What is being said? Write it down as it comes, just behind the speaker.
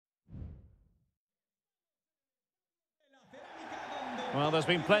Well, there's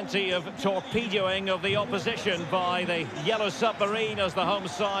been plenty of torpedoing of the opposition by the Yellow Submarine, as the home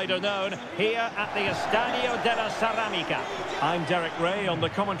side are known, here at the Estadio de la Ceramica. I'm Derek Ray on the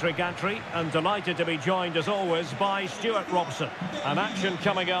commentary gantry, and delighted to be joined, as always, by Stuart Robson. An action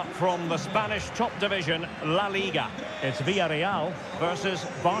coming up from the Spanish top division, La Liga. It's Villareal versus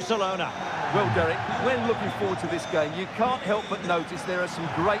Barcelona. Well, Derek, when looking forward to this game, you can't help but notice there are some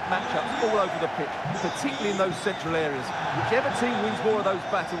great matchups all over the pitch, particularly in those central areas. Whichever team wins more of those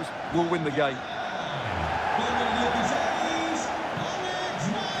battles will win the game.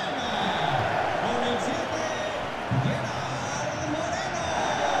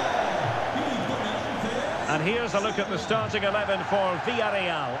 And here's a look at the starting 11 for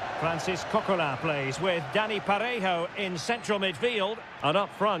Villareal. Francis Coquelin plays with Dani Parejo in central midfield. And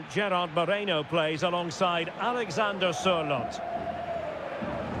up front, Gerard Moreno plays alongside Alexander Sørloth.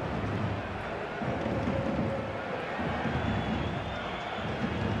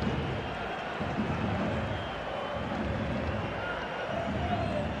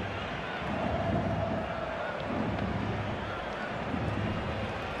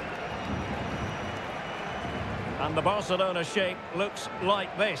 And the Barcelona shape looks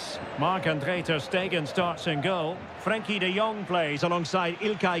like this. Marc-André ter Stegen starts in goal. Frenkie de Jong plays alongside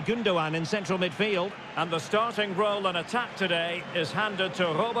İlkay Gündoğan in central midfield. And the starting role in attack today is handed to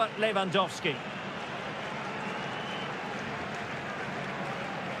Robert Lewandowski.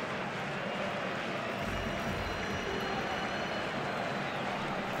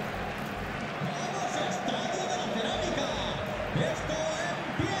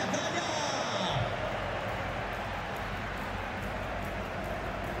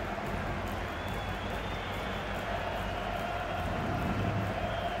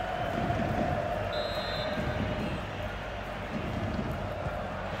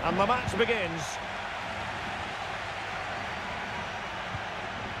 And the match begins.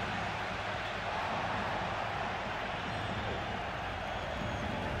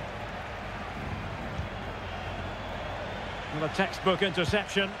 Well, a textbook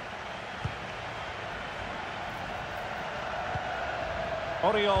interception.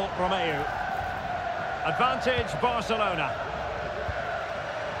 Oriol Romeu. Advantage Barcelona.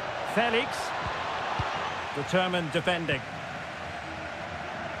 Felix. Determined defending.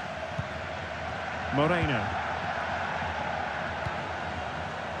 Moreno.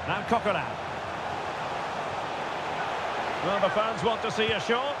 Now Coquelin. Well, the fans want to see a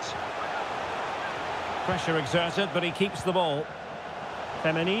shot. Pressure exerted, but he keeps the ball.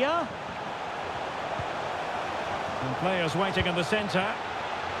 Femenia. And players waiting in the centre.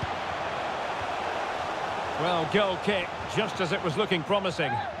 Well, goal kick, just as it was looking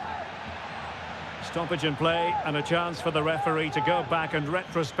promising. Stoppage in play and a chance for the referee to go back and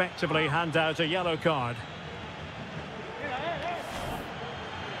retrospectively hand out a yellow card.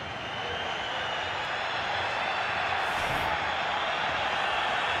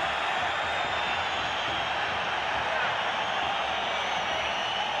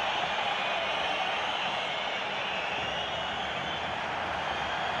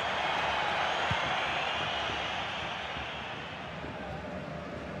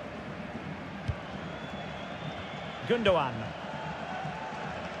 Gündoğan.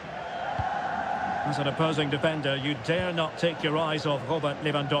 As an opposing defender, you dare not take your eyes off Robert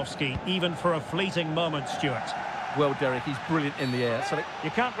Lewandowski, even for a fleeting moment, Stuart. Well, Derek, he's brilliant in the air.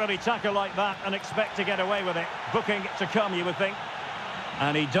 You can't really tackle like that and expect to get away with it. Booking to come, you would think.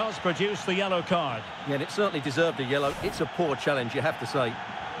 And he does produce the yellow card. Yeah, and it certainly deserved a yellow. It's a poor challenge, you have to say.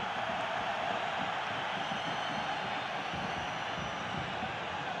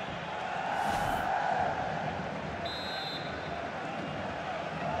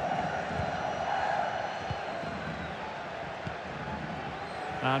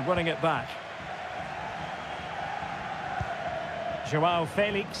 And winning it back. João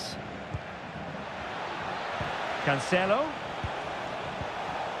Felix. Cancelo.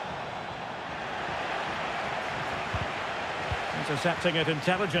 Intercepting it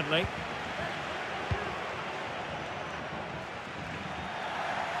intelligently.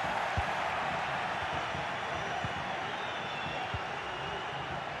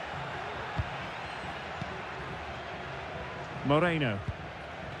 Moreno.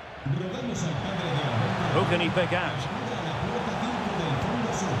 Who can he pick out?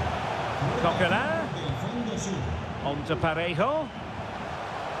 Coquelin. On to Parejo.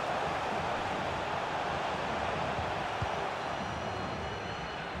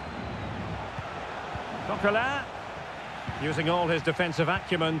 Coquelin. Using all his defensive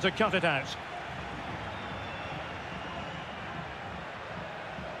acumen to cut it out.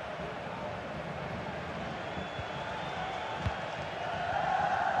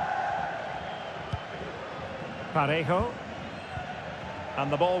 Parejo.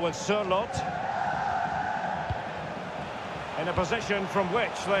 And the ball with Surlot. In a position from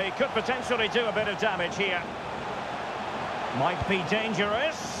which they could potentially do a bit of damage here. Might be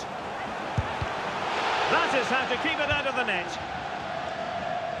dangerous. That is how to keep it out of the net.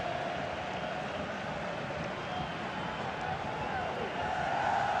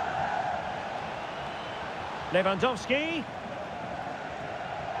 Lewandowski.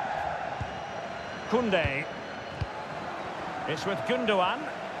 Koundé. It's with Gundogan.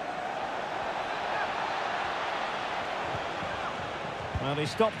 Well, he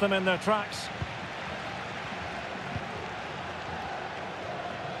stopped them in their tracks.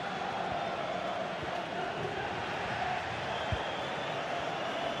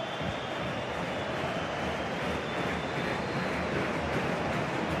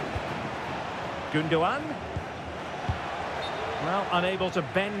 Gundogan. Well, unable to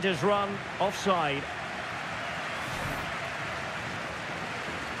bend his run, offside.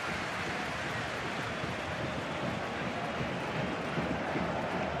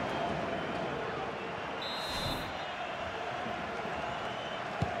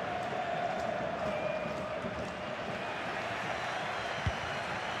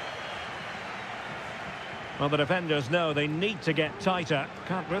 Well, the defenders know they need to get tighter.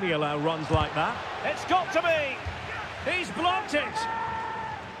 Can't really allow runs like that. It's got to be! He's blocked it!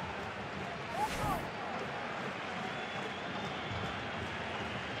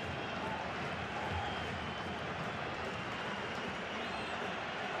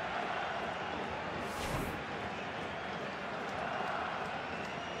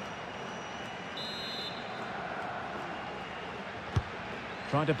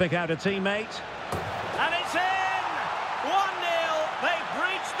 Trying to pick out a teammate. And it's in! 1-0. They've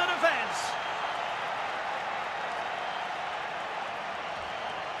breached the defence.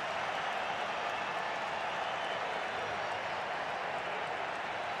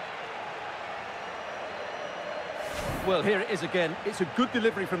 Well, here it is again. It's a good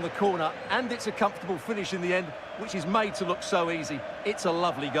delivery from the corner, and it's a comfortable finish in the end, which is made to look so easy. It's a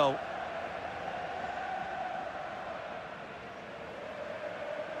lovely goal.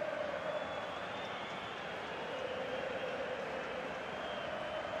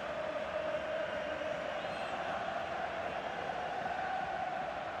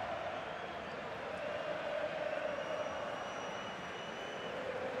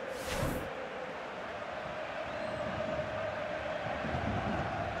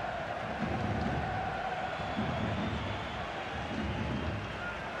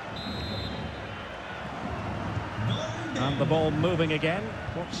 And the ball moving again.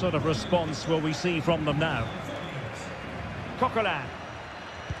 What sort of response will we see from them now? Coquelin.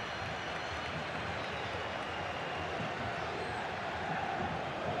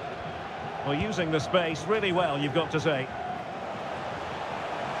 Well, using the space really well, you've got to say.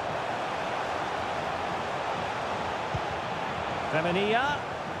 Femenia.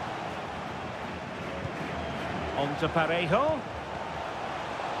 On to Parejo.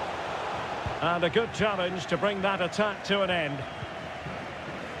 And a good challenge to bring that attack to an end.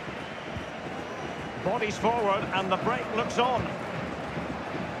 Bodies forward and the break looks on.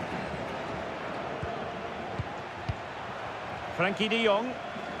 Frankie de Jong.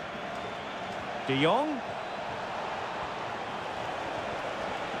 De Jong.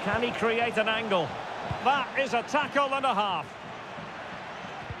 Can he create an angle? That is a tackle and a half.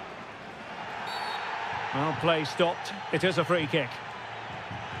 Well, play stopped. It is a free kick.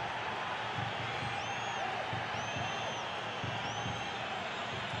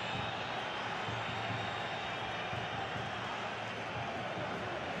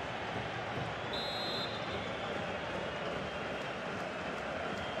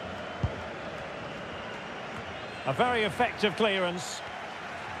 A very effective clearance.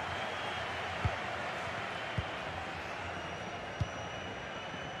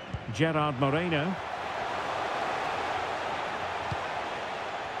 Gerard Moreno.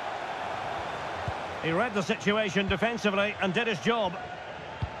 He read the situation defensively and did his job.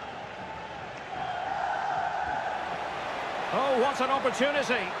 Oh, what an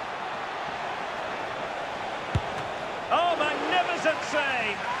opportunity. Oh, magnificent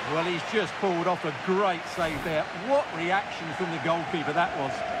save. Well, he's just pulled off a great save there. What reaction from the goalkeeper that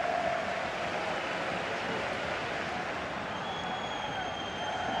was.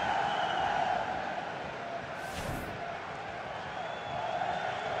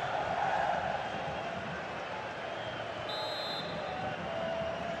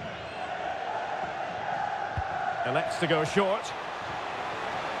 Elects to go short.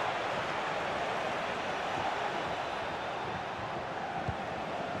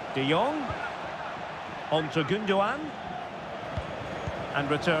 De Jong. On to Gundogan. And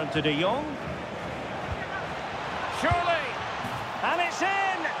return to De Jong. Surely! And it's in!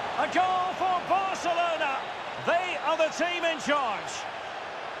 A goal for Barcelona! They are the team in charge.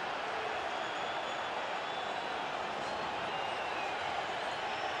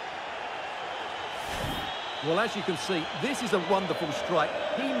 Well, as you can see, this is a wonderful strike.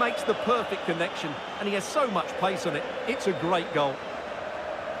 He makes the perfect connection, and he has so much pace on it. It's a great goal.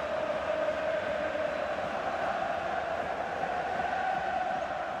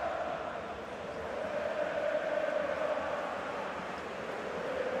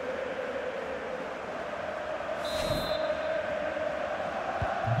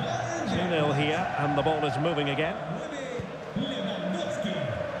 Here, and the ball is moving again.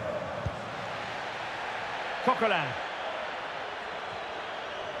 Coquelin.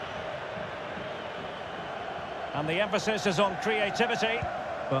 And the emphasis is on creativity,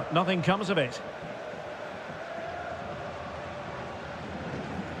 but nothing comes of it.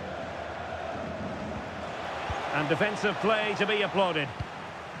 And defensive play to be applauded.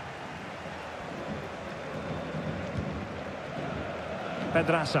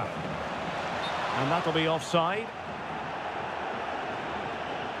 Pedraza. And that'll be offside.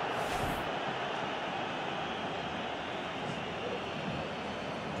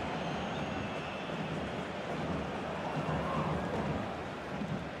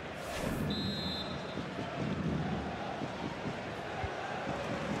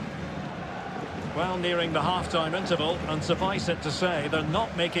 Well, nearing the half-time interval, and suffice it to say, they're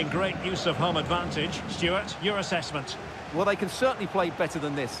not making great use of home advantage. Stuart, your assessment? Well, they can certainly play better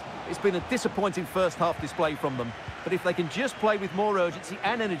than this. It's been a disappointing first-half display from them. But if they can just play with more urgency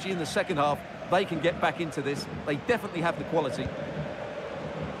and energy in the second half, they can get back into this. They definitely have the quality.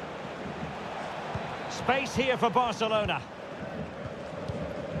 Space here for Barcelona.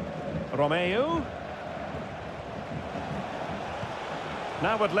 Romeu.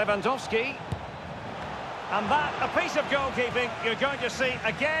 Now with Lewandowski. And that, a piece of goalkeeping you're going to see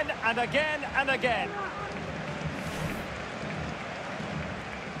again and again and again.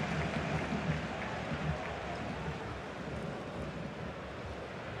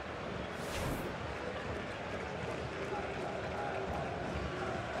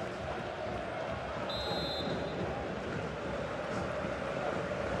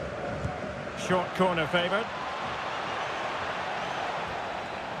 Short corner favoured.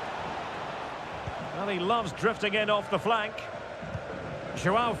 Well, he loves drifting in off the flank.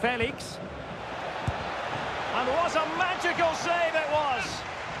 Joao Felix. And what a magical save it was!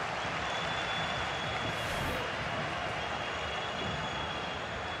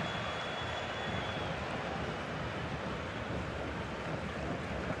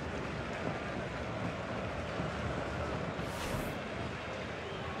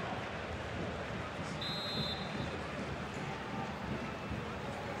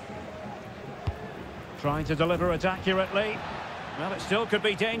 Trying to deliver it accurately. Well, it still could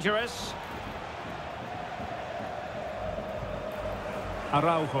be dangerous.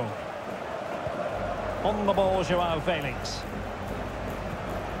 Araujo. On the ball, Joao Felix.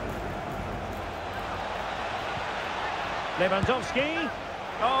 Lewandowski.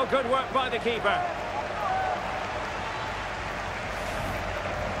 Oh, good work by the keeper.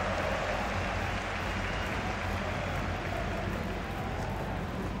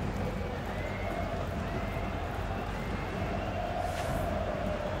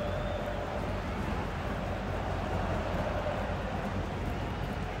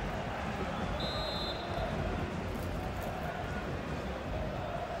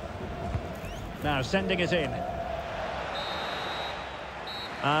 Now sending it in.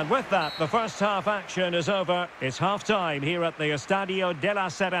 And with that, the first half action is over. It's half-time here at the Estadio de la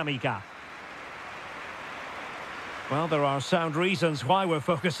Ceramica. Well, there are sound reasons why we're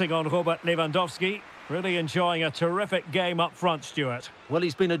focusing on Robert Lewandowski. Really enjoying a terrific game up front, Stuart. Well,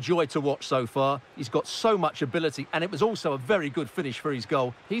 he's been a joy to watch so far. He's got so much ability, and it was also a very good finish for his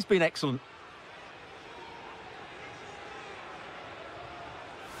goal. He's been excellent.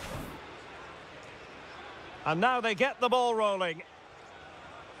 And now they get the ball rolling.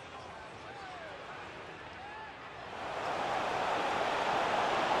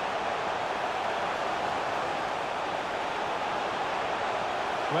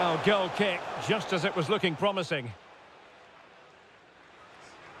 Well, goal kick, just as it was looking promising.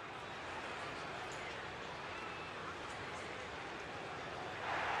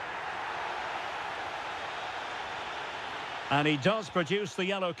 And he does produce the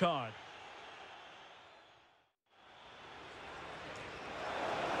yellow card.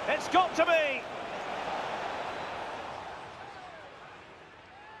 It's got to be!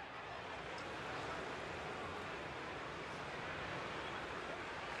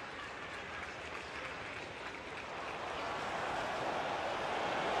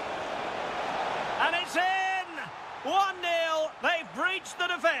 And it's in! 1-0. They've breached the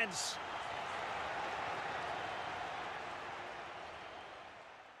defence.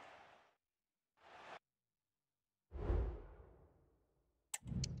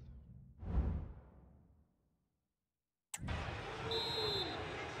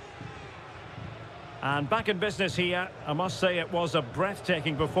 And back in business here. I must say it was a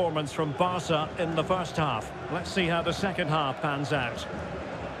breathtaking performance from Barca in the first half. Let's see how the second half pans out.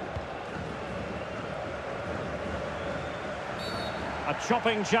 A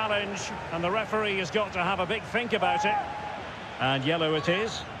chopping challenge, and the referee has got to have a big think about it. And yellow it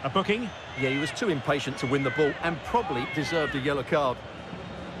is. A booking. Yeah, he was too impatient to win the ball and probably deserved a yellow card.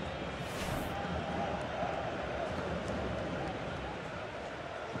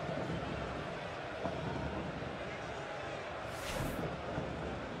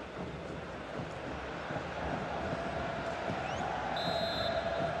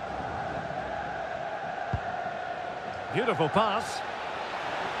 Beautiful pass.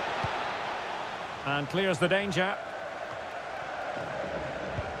 And clears the danger.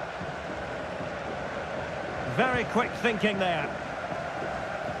 Very quick thinking there.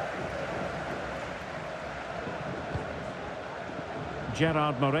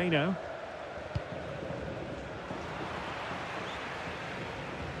 Gerard Moreno.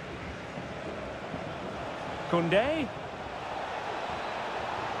 Koundé.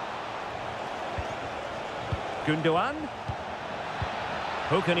 Gundogan.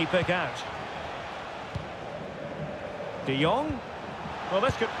 Who can he pick out? De Jong. Well,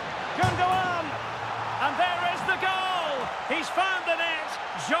 this could... Gundogan! And there is the goal! He's found the net.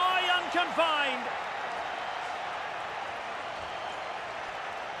 Joy unconfined.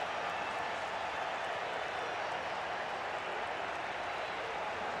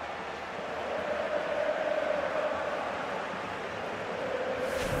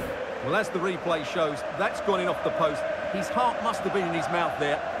 Well, as the replay shows, that's gone in off the post. His heart must have been in his mouth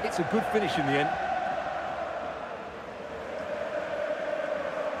there. It's a good finish in the end.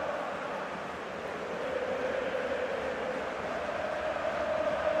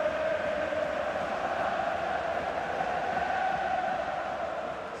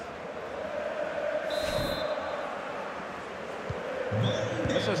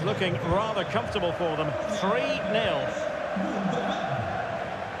 This is looking rather comfortable for them. 3-0.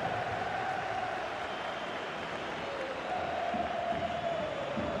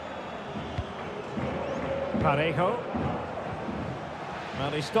 Parejo. Well,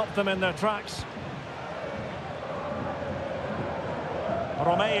 he stopped them in their tracks.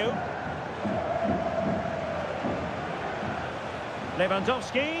 Romeu.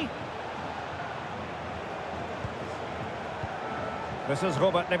 Lewandowski. This is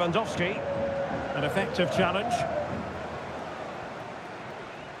Robert Lewandowski. An effective challenge.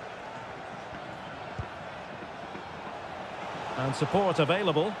 And support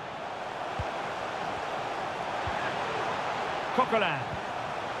available. Coquelin.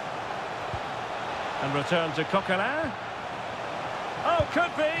 And return to Coquelin. Oh,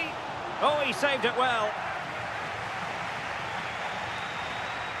 could be. Oh, he saved it well.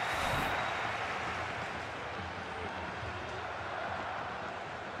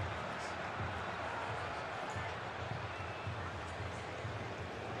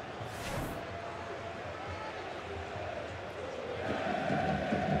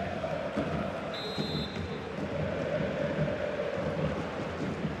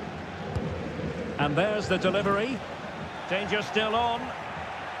 And there's the delivery. Danger still on.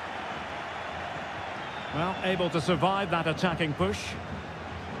 Well, able to survive that attacking push.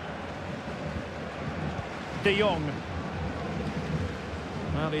 De Jong.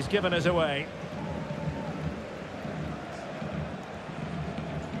 Well, he's given us away.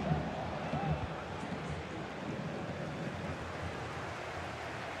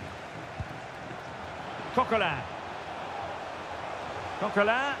 Coquelin.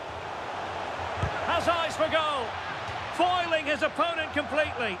 Coquelin. Has eyes for goal. Foiling his opponent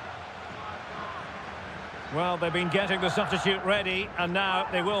completely. Well, they've been getting the substitute ready, and now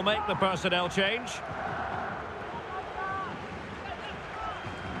they will make the personnel change.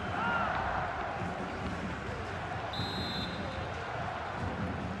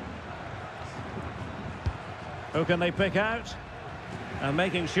 Who can they pick out? And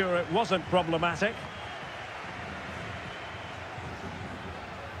making sure it wasn't problematic.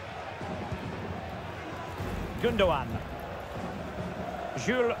 Gundogan.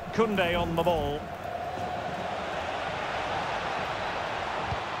 Jules Koundé on the ball.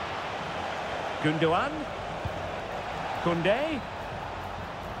 Gundogan. Koundé.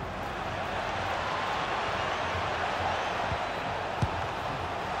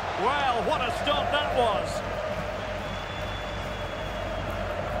 Well, what a stop that was.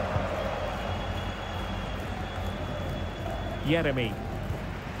 Jeremy.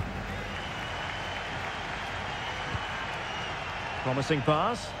 Promising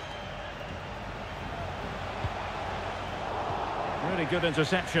pass. Really good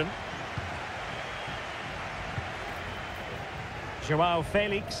interception. Joao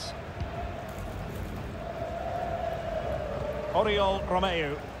Felix. Oriol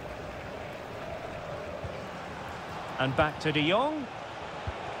Romeu. And back to De Jong.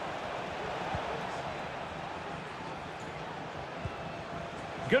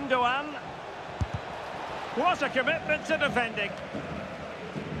 Gundogan. What a commitment to defending.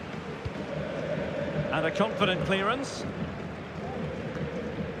 And a confident clearance.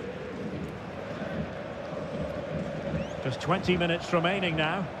 Just 20 minutes remaining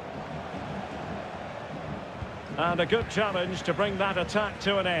now. And a good challenge to bring that attack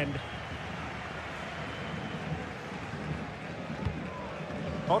to an end.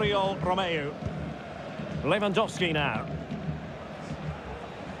 Oriol Romeu. Lewandowski now.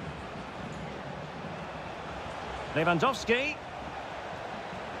 Lewandowski.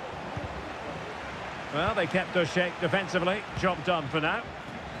 Well, they kept their shape defensively. Job done for now.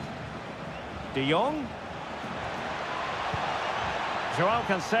 De Jong. Joao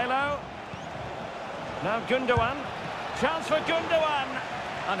Cancelo. Now Gundogan. Chance for Gundogan.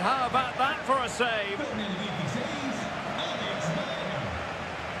 And how about that for a save?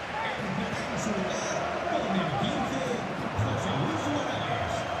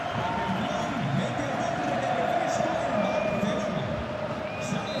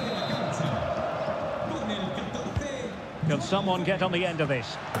 Can someone get on the end of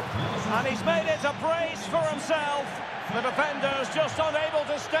this? And he's made it a brace for himself. The defender's just unable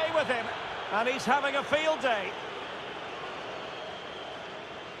to stay with him. And he's having a field day.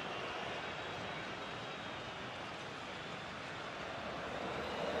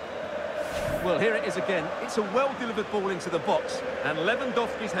 Well, here it is again. It's a well-delivered ball into the box. And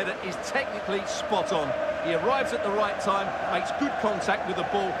Lewandowski's header is technically spot on. He arrives at the right time, makes good contact with the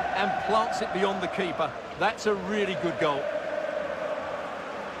ball and plants it beyond the keeper. That's a really good goal.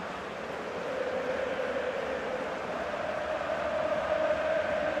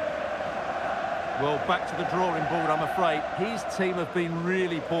 Well, back to the drawing board, I'm afraid. His team have been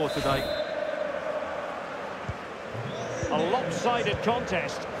really poor today. A lopsided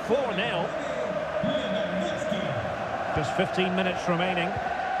contest, 4-0. Just 15 minutes remaining.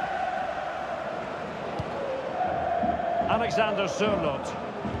 Alexander Sørloth.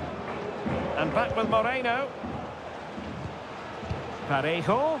 And back with Moreno.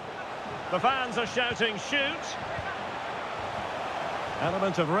 Parejo. The fans are shouting, shoot.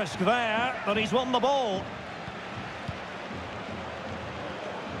 Element of risk there, but he's won the ball.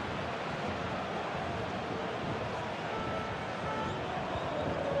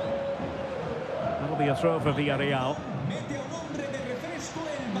 That'll be a throw for Villareal. Mete a un hombre de refresco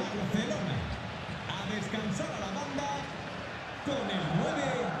en Barcelona. A descansar a la banda con el 9,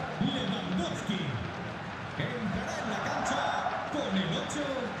 Lewandowski. Entrará en la cancha con el 8,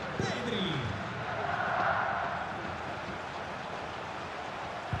 Pedri.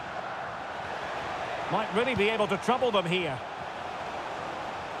 Might really be able to trouble them here.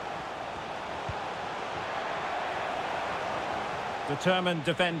 Determined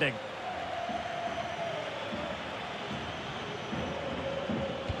defending.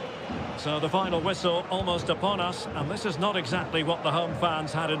 So the final whistle almost upon us, and this is not exactly what the home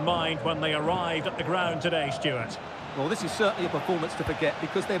fans had in mind when they arrived at the ground today, Stuart. Well, this is certainly a performance to forget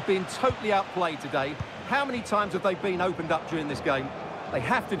because they've been totally outplayed today. How many times have they been opened up during this game? They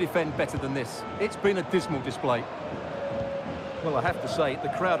have to defend better than this. It's been a dismal display. Well, I have to say, the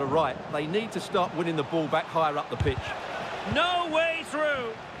crowd are right. They need to start winning the ball back higher up the pitch. No way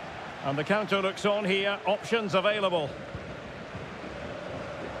through! And the counter looks on here, options available.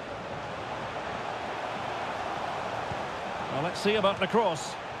 Well, let's see about the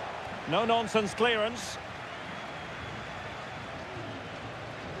cross. No-nonsense clearance.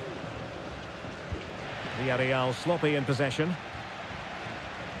 Villareal sloppy in possession.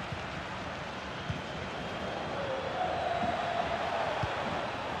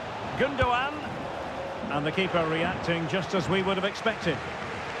 Gundogan. And the keeper reacting just as we would have expected.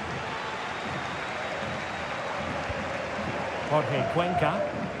 Jorge Cuenca.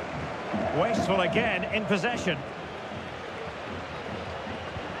 Wasteful again in possession.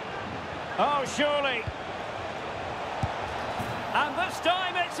 Oh, surely. And this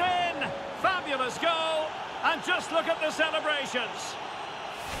time it's in. Fabulous goal. And just look at the celebrations.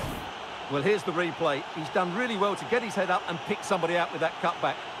 Well, here's the replay. He's done really well to get his head up and pick somebody out with that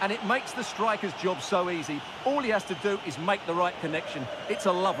cutback. And it makes the striker's job so easy. All he has to do is make the right connection. It's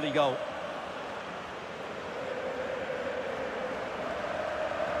a lovely goal.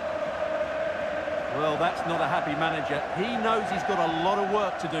 Well, that's not a happy manager. He knows he's got a lot of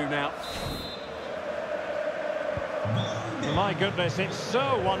work to do now. My goodness, it's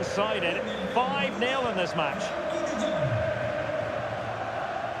so one-sided. 5-0 in this match.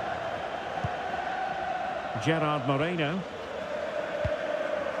 Gerard Moreno.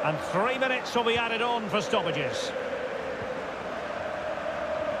 And 3 minutes will be added on for stoppages.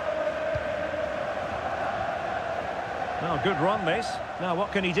 Well, good run this. Now,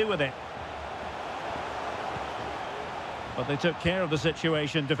 what can he do with it? But they took care of the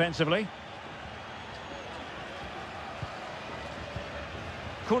situation defensively.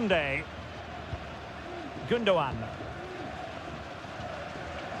 Koundé. Gundogan.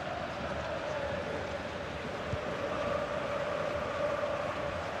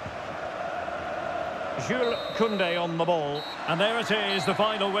 Jules Koundé on the ball. And there it is, the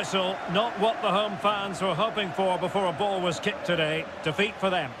final whistle. Not what the home fans were hoping for before a ball was kicked today. Defeat for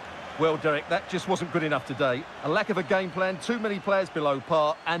them. Well, Derek, that just wasn't good enough today. A lack of a game plan, too many players below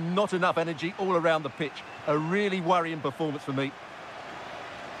par, and not enough energy all around the pitch. A really worrying performance for me.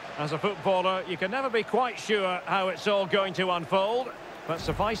 As a footballer, you can never be quite sure how it's all going to unfold. But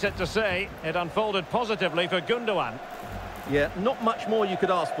suffice it to say, it unfolded positively for Gundogan. Yeah, not much more you could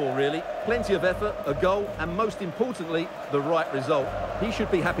ask for, really. Plenty of effort, a goal, and most importantly, the right result. He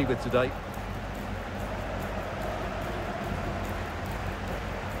should be happy with today.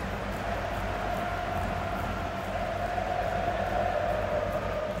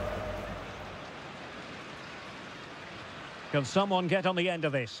 Can someone get on the end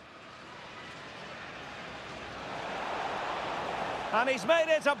of this? And he's made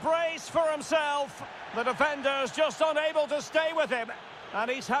it a brace for himself. The defender's just unable to stay with him.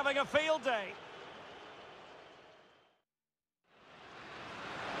 And he's having a field day.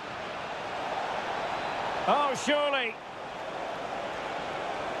 Oh, surely.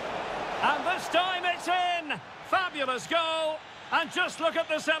 And this time it's in. Fabulous goal. And just look at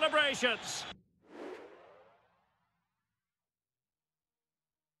the celebrations.